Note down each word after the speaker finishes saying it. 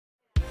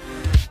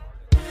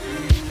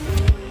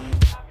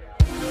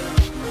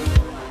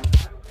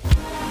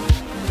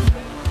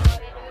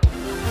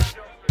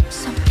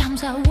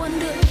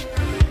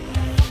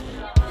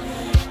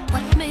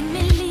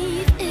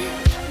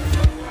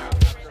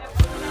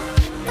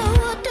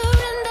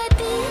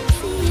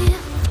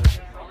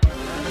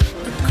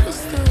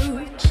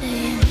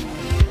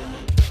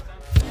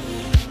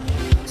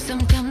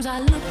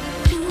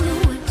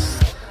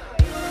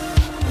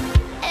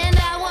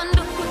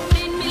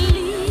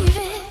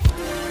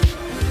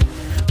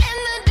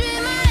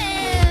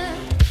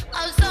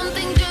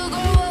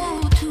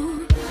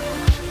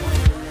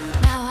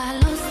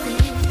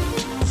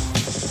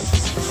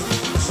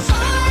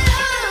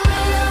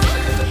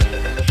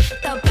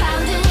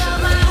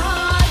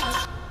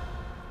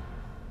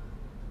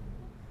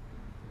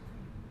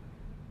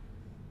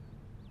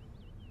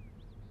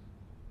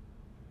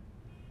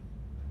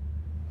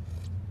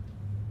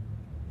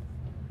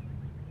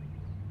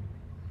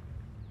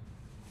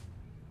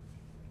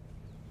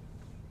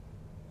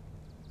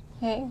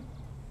Hey.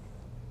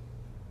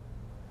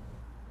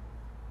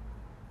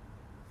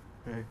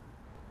 Hey.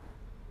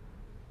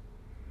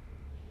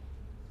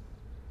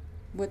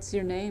 What's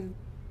your name?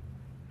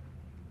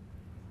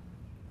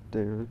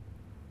 David.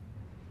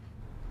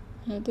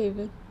 Hi,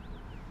 David.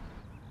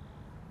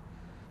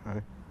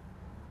 Hi.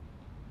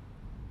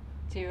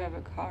 Do you have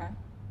a car?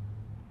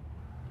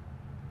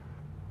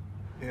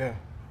 Yeah.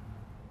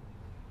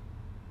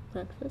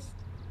 Breakfast?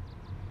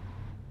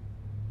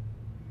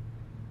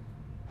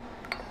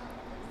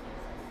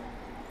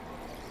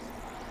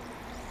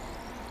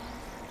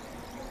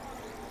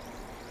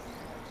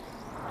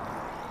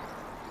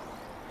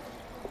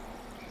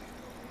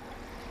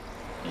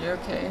 You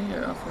okay?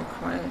 You're awfully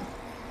quiet.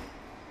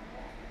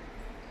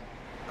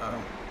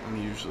 I'm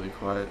usually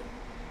quiet.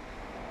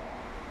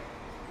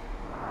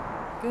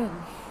 Good.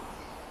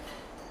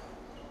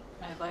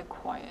 I like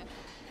quiet.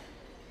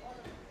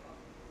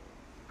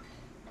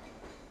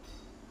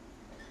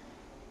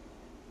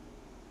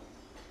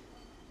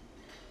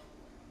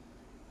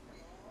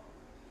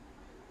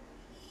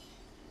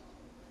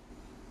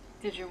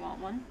 Did you want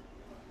one?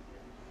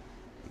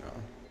 No.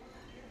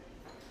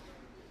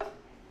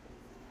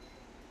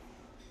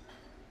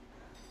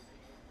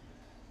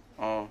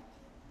 Oh.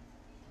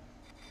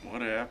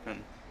 What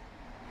happened?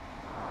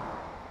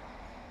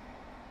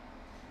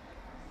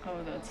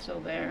 Oh, that's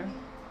still there.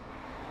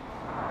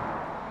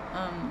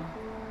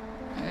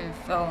 I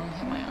fell and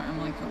hit my arm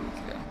like a week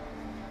ago.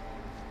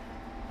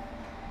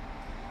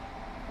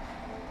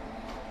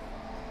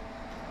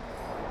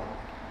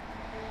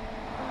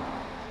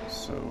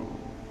 So,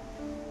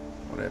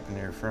 what happened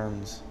to your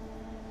friends?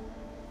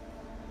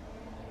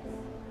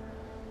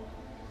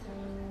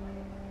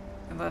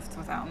 They left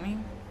without me.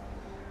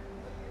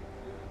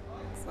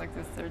 It's like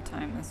the third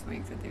time this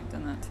week that they've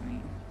done that to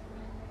me.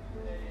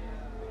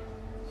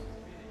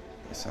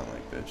 They sound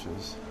like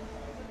bitches.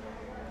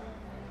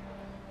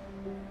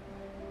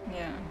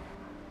 Yeah.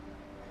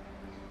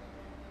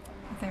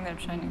 I think they're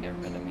trying to get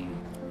rid of me.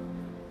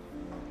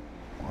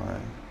 Why?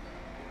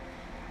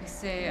 They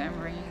say I'm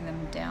bringing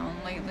them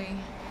down lately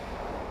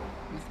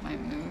with my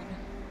mood.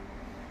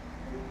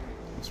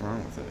 What's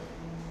wrong with it?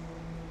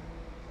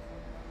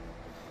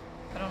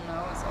 I don't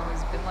know, it's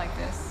always been like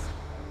this.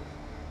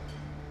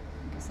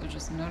 I guess they're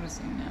just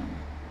noticing now.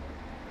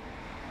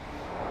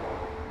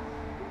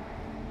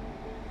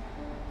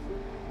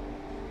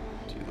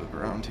 Do you live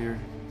around here?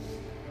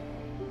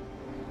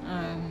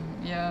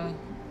 Yeah.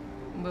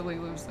 Lily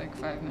lives like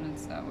 5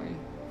 minutes that way.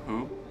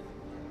 Who?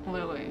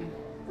 Lily.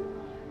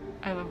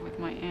 I live with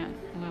my aunt,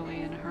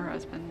 Lily, and her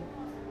husband,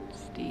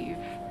 Steve.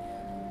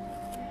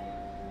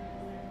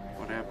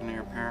 What happened to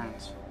your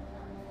parents?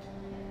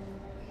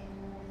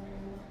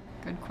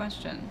 Good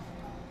question.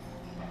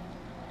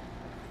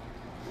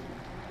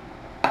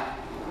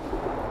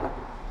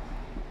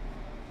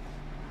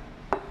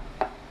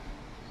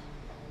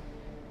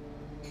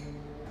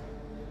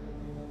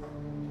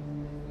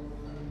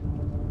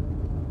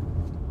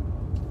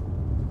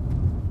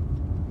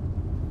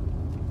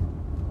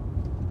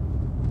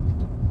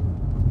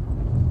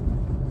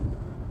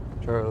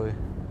 Charlie.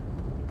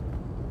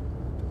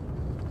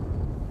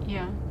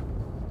 Yeah.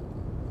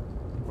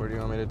 Where do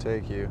you want me to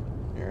take you?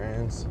 Your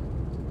aunt's?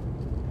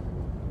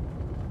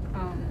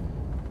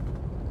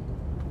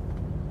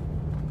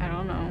 I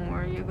don't know.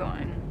 Where are you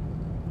going?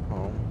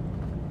 Home.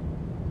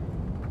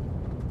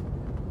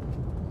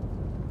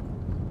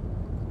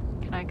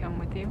 Can I come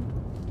with you?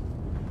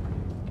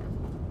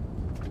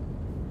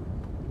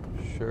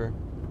 Sure.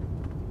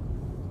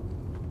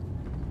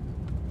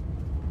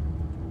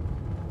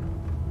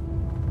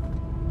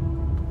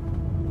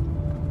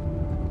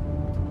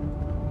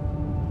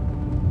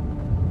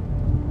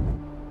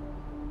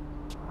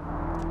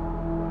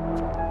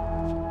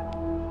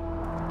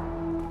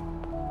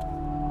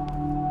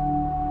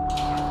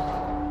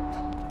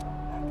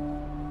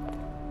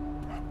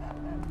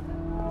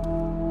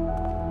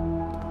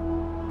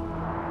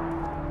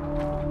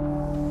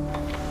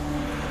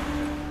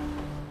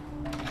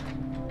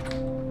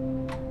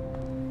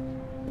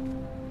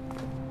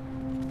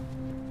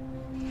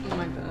 Oh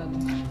my God.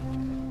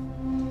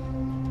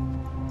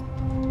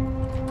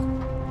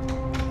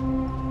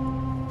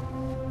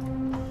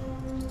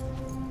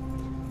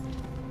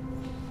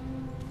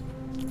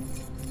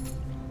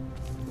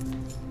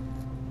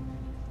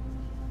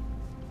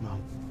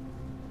 Mom.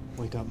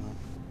 Wake up, Mom.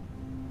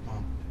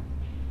 Mom.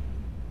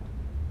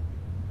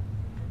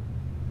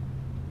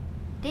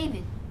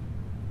 David.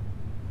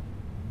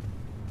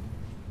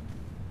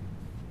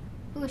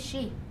 Who is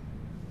she?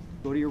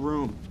 Go to your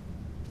room.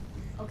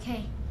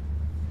 Okay,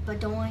 but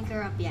don't wake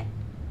her up yet.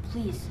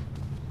 Please.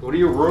 Go to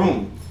your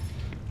room.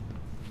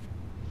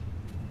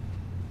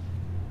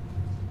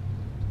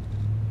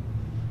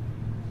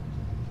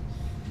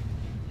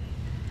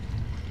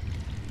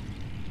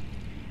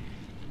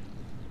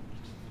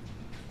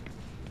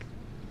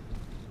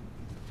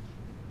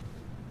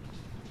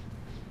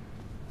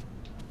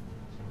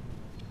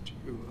 Do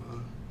you,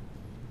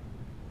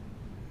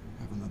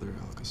 have another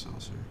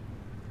Alka-Seltzer?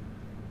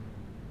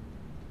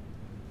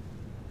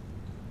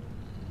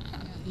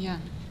 Yeah.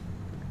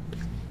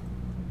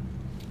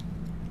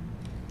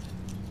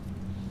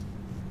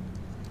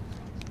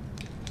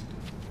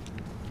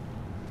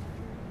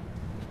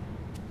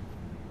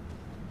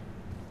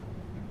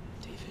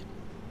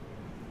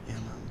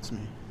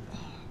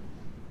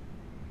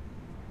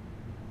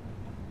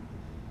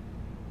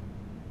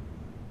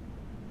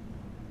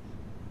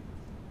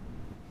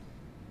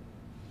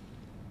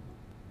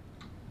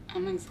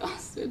 I'm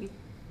exhausted.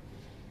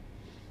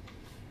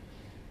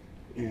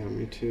 Yeah,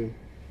 me too.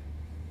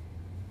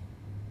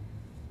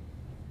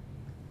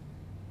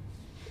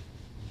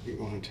 You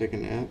want to take a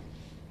nap?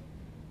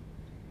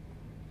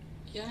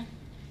 Yeah.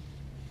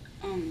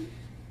 Do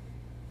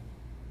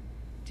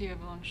you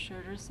have a long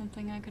shirt or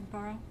something I could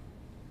borrow?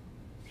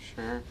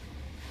 Sure.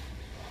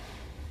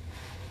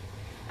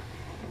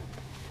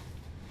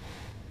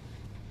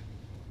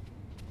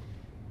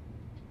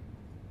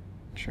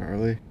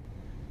 Charlie,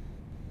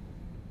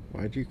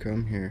 why'd you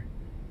come here?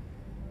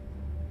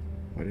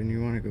 Why didn't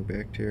you want to go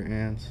back to your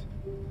aunt's?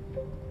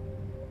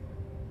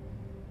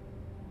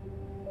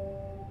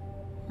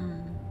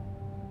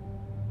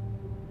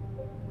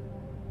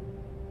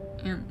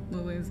 Aunt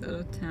Lily's out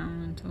of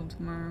town until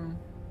tomorrow.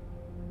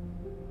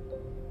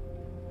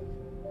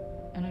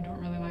 And I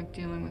don't really like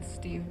dealing with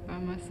Steve by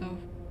myself.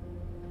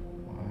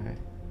 Why?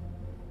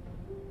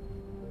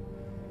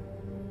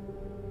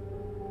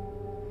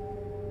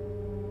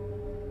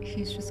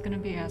 He's just gonna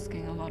be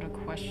asking a lot of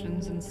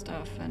questions and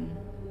stuff, and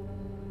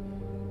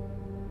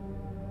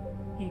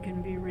he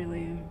can be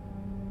really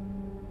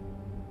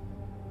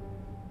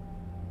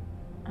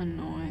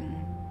annoying.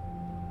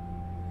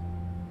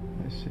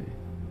 I see.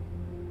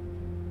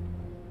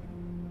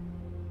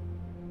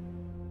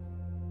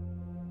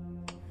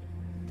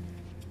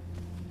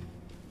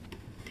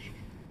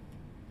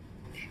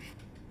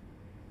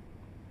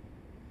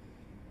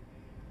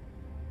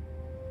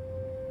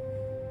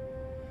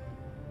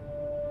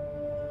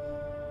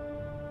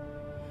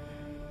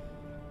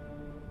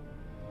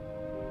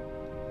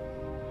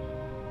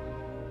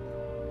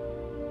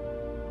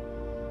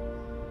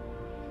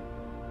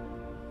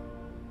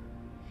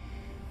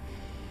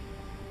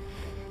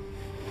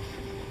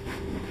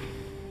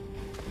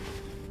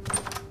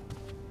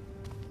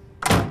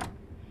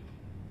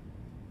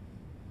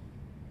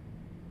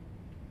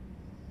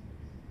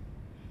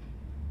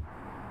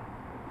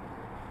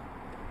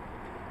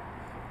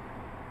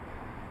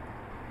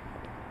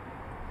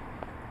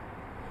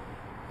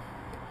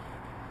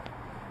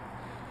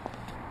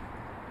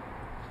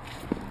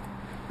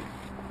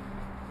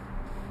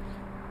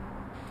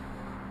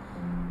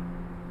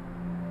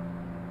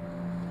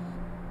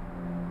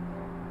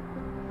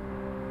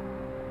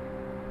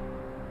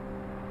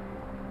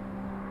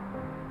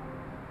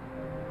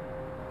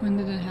 When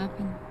did it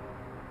happen?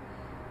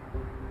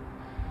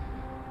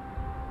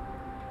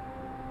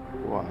 A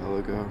while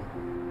ago.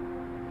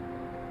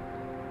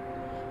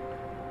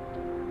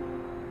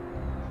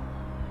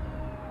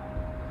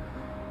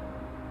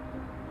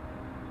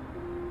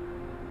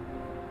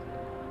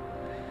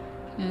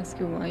 Can I ask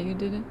you why you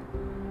did it?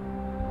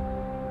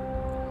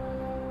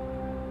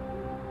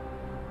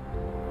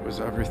 It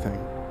was everything.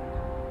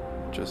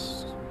 It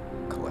just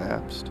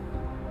collapsed.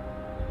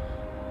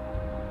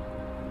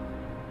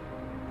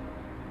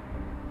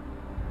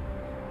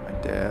 My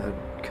dad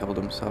killed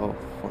himself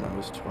when I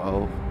was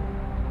 12.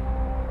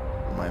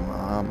 My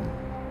mom.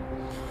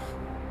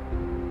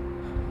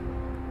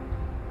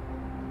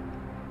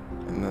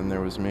 And then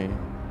there was me,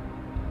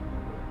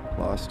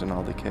 lost in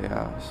all the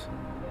chaos,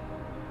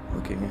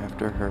 looking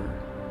after her.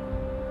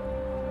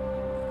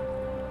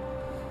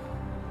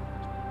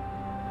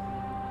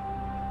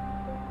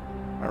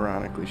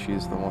 Ironically,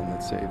 she's the one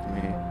that saved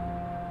me.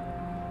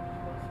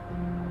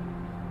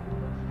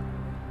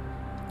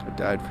 I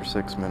died for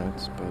 6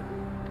 minutes, but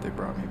they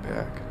brought me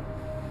back.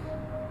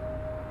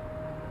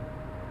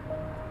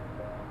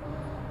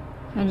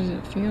 How did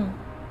it feel?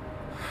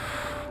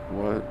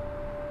 What?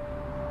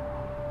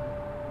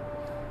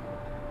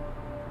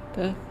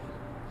 Death?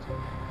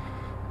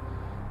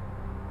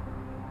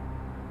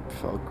 It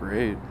felt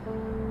great.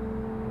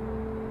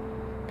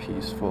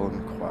 Peaceful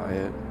and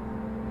quiet.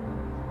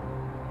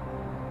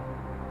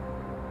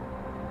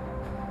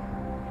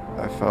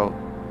 I felt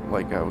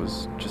like I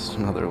was just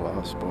another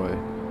lost boy,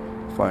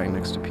 flying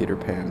next to Peter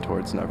Pan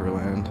towards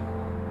Neverland.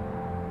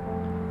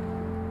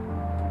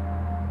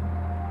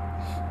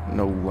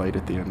 No light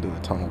at the end of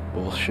the tunnel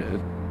bullshit.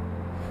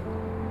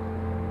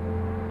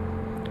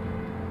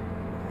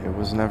 It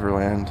was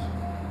Neverland,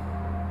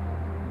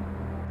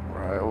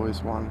 where I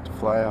always wanted to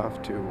fly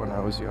off to when I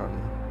was young.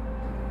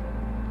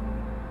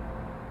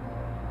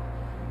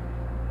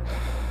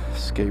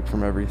 Escape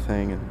from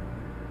everything and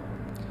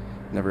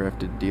never have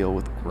to deal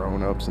with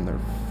grown-ups and their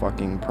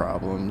fucking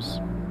problems.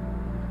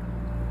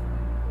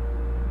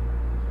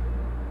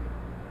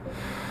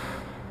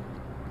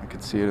 I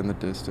could see it in the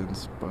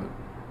distance, but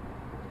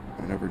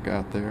I never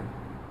got there.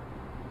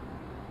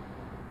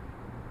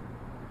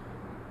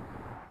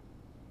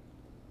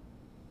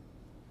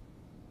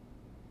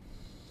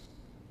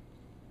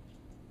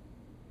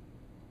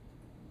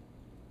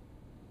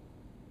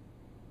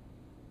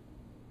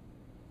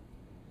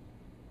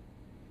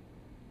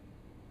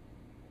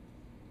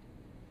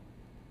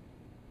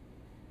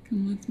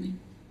 Come with me.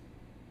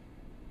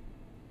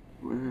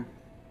 Where?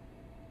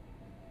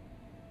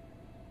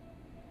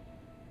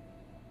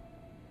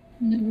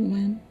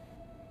 Neverland.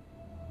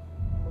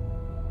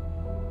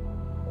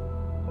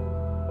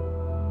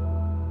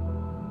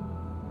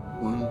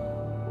 When?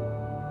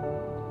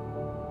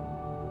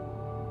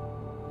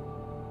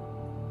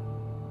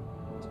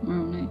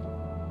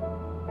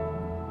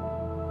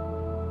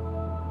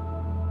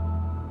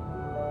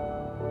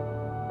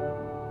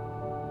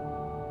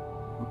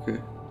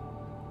 okay.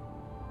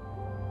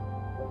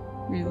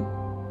 Really?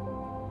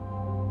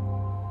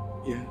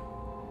 Yeah.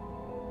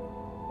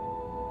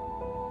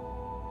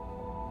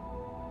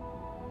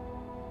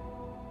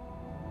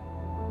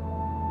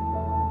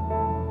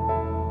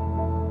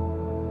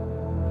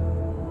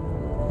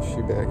 Is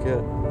she back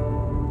yet?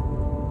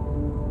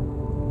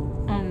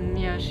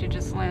 Yeah, she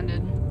just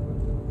landed.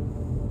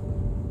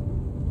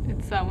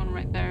 It's that one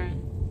right there.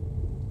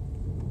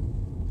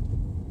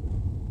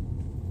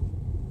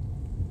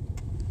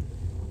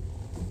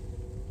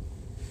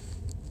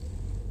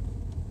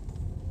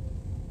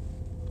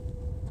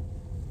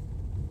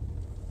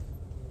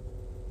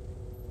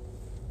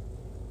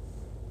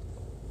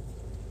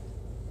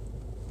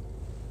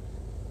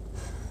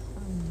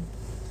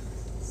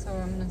 So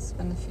I'm gonna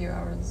spend a few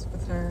hours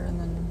with her and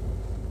then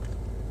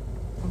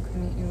I'll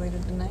come meet you later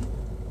tonight.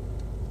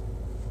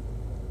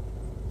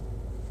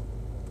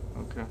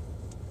 Okay.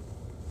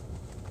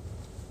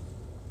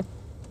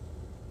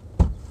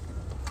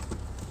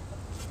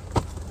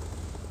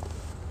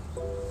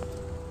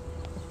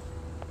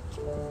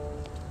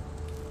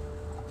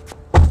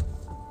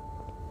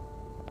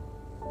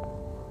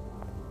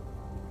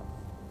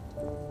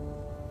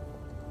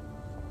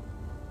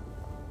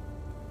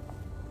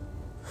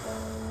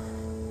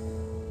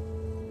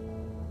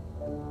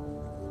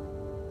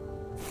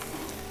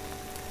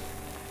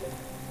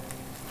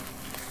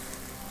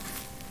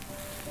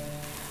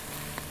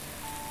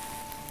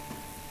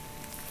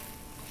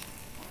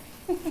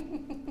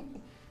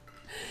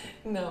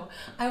 No,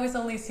 I was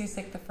only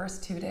seasick the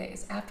first 2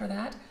 days. After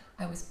that,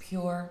 I was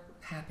pure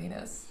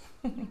happiness.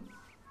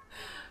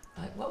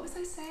 But what was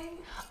I saying?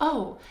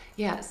 Oh,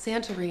 yeah,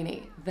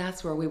 Santorini.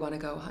 That's where we want to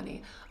go,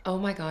 honey. Oh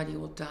my God, you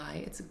will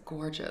die. It's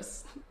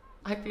gorgeous.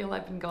 I feel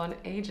I've been gone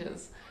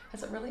ages.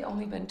 Has it really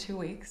only been 2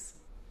 weeks?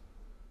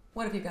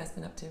 What have you guys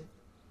been up to?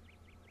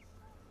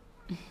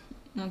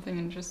 Nothing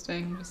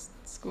interesting, just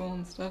school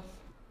and stuff.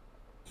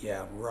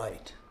 Yeah,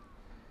 right.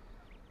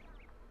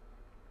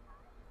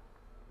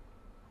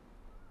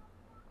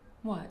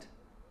 What?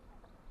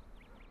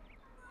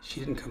 She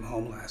didn't come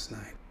home last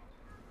night.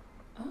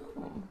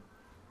 Oh,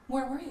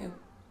 where were you?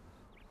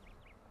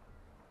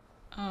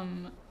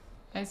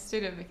 I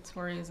stayed at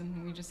Victoria's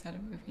and we just had a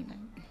movie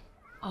night.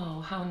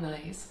 Oh, how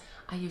nice.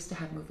 I used to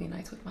have movie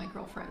nights with my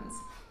girlfriends.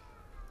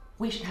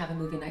 We should have a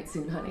movie night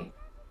soon, honey.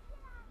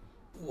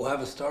 We'll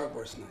have a Star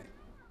Wars night.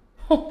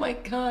 Oh my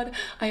God,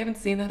 I haven't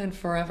seen that in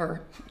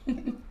forever.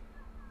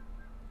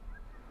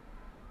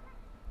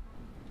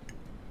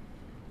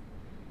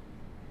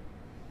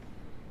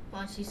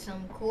 Want to see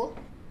something cool?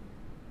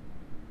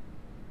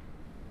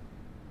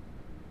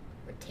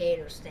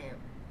 Potato stamp.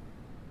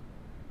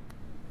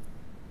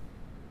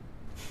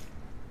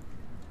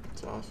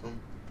 It's awesome.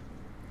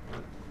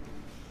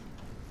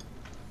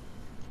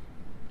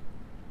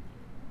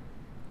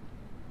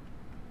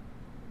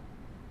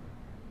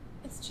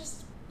 It's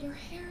just your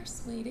hair,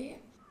 sweetie.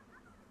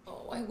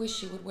 Oh, I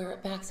wish you would wear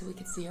it back so we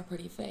could see your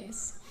pretty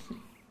face.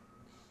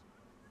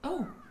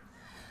 Oh,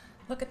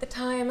 look at the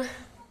time.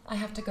 I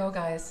have to go,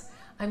 guys.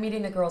 I'm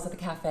meeting the girls at the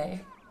cafe.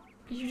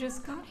 You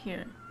just got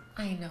here.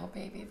 I know,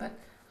 baby, but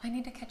I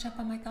need to catch up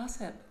on my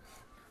gossip.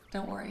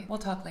 Don't worry, we'll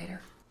talk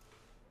later.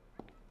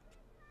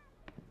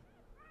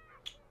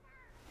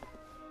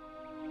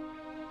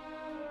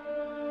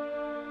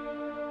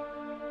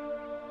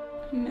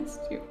 I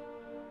missed you.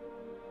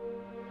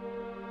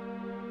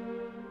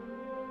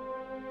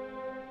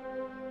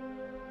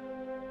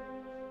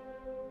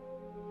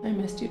 I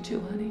missed you too,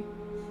 honey.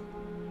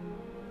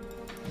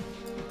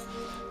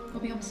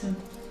 We'll be home soon.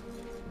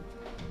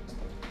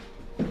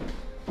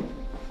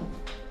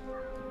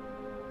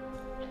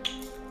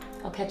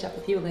 I'll catch up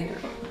with you later.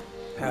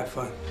 Have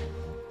fun.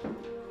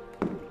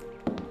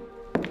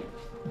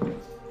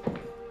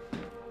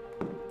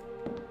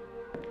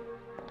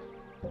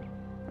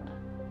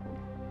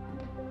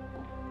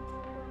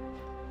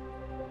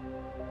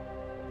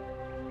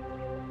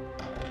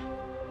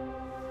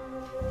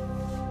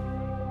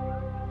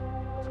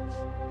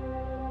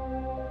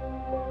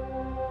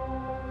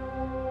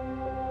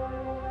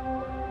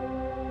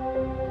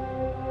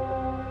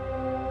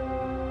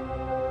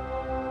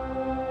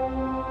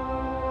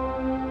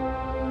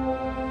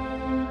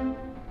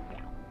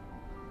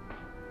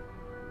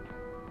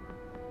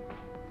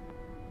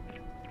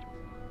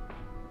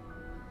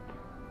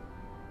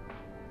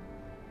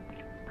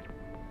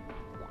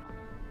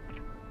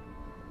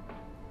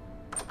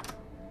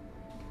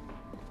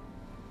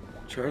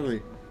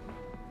 Charlie.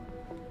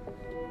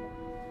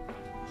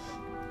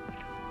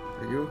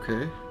 Are you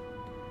okay?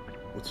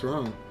 What's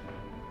wrong?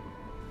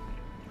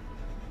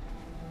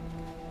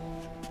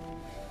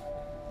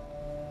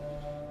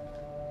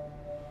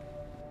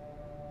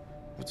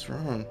 What's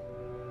wrong?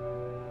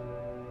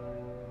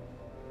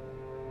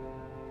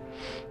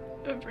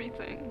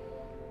 Everything.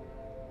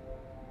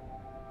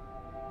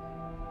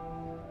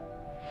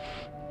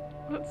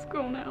 Let's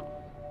go now.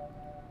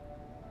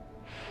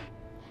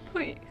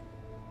 Please.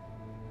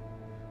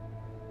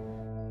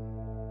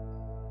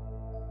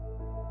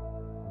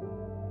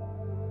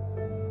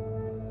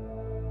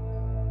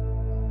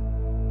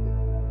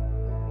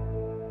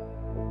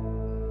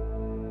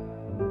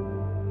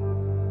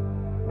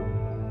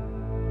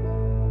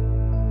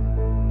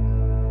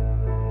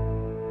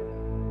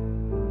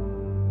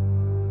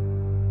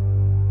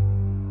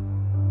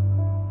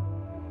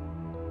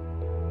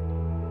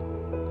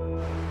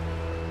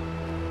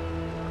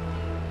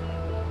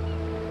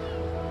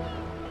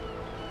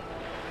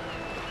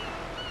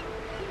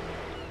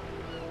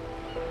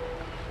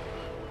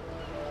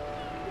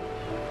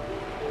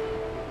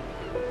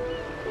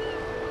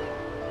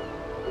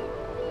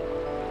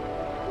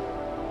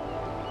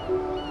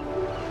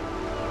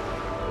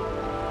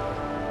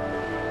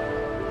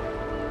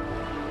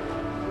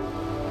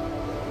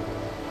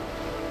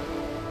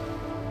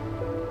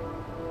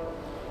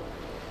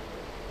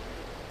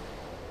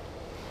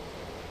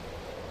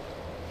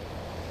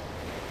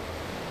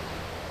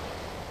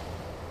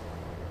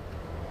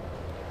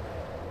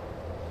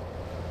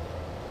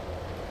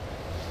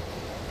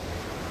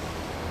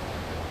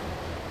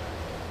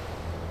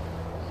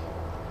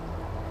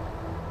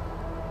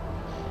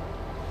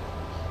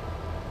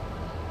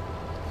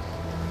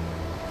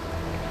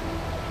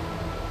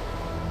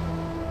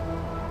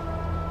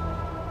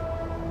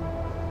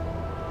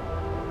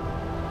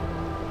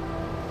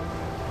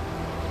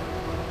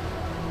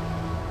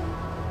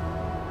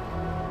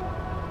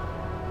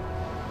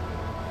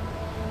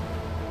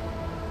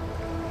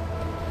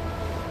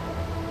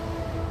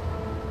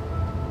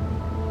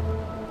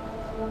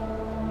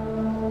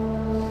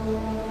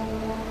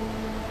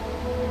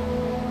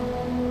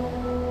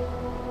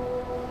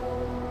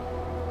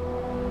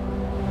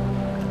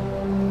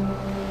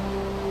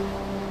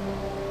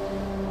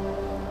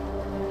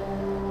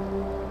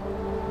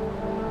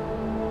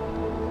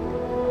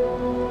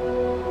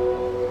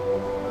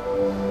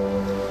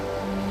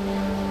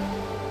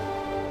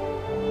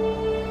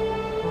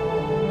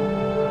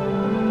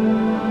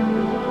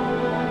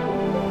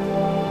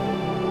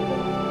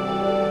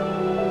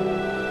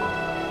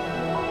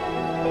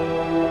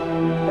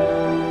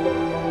 Bye.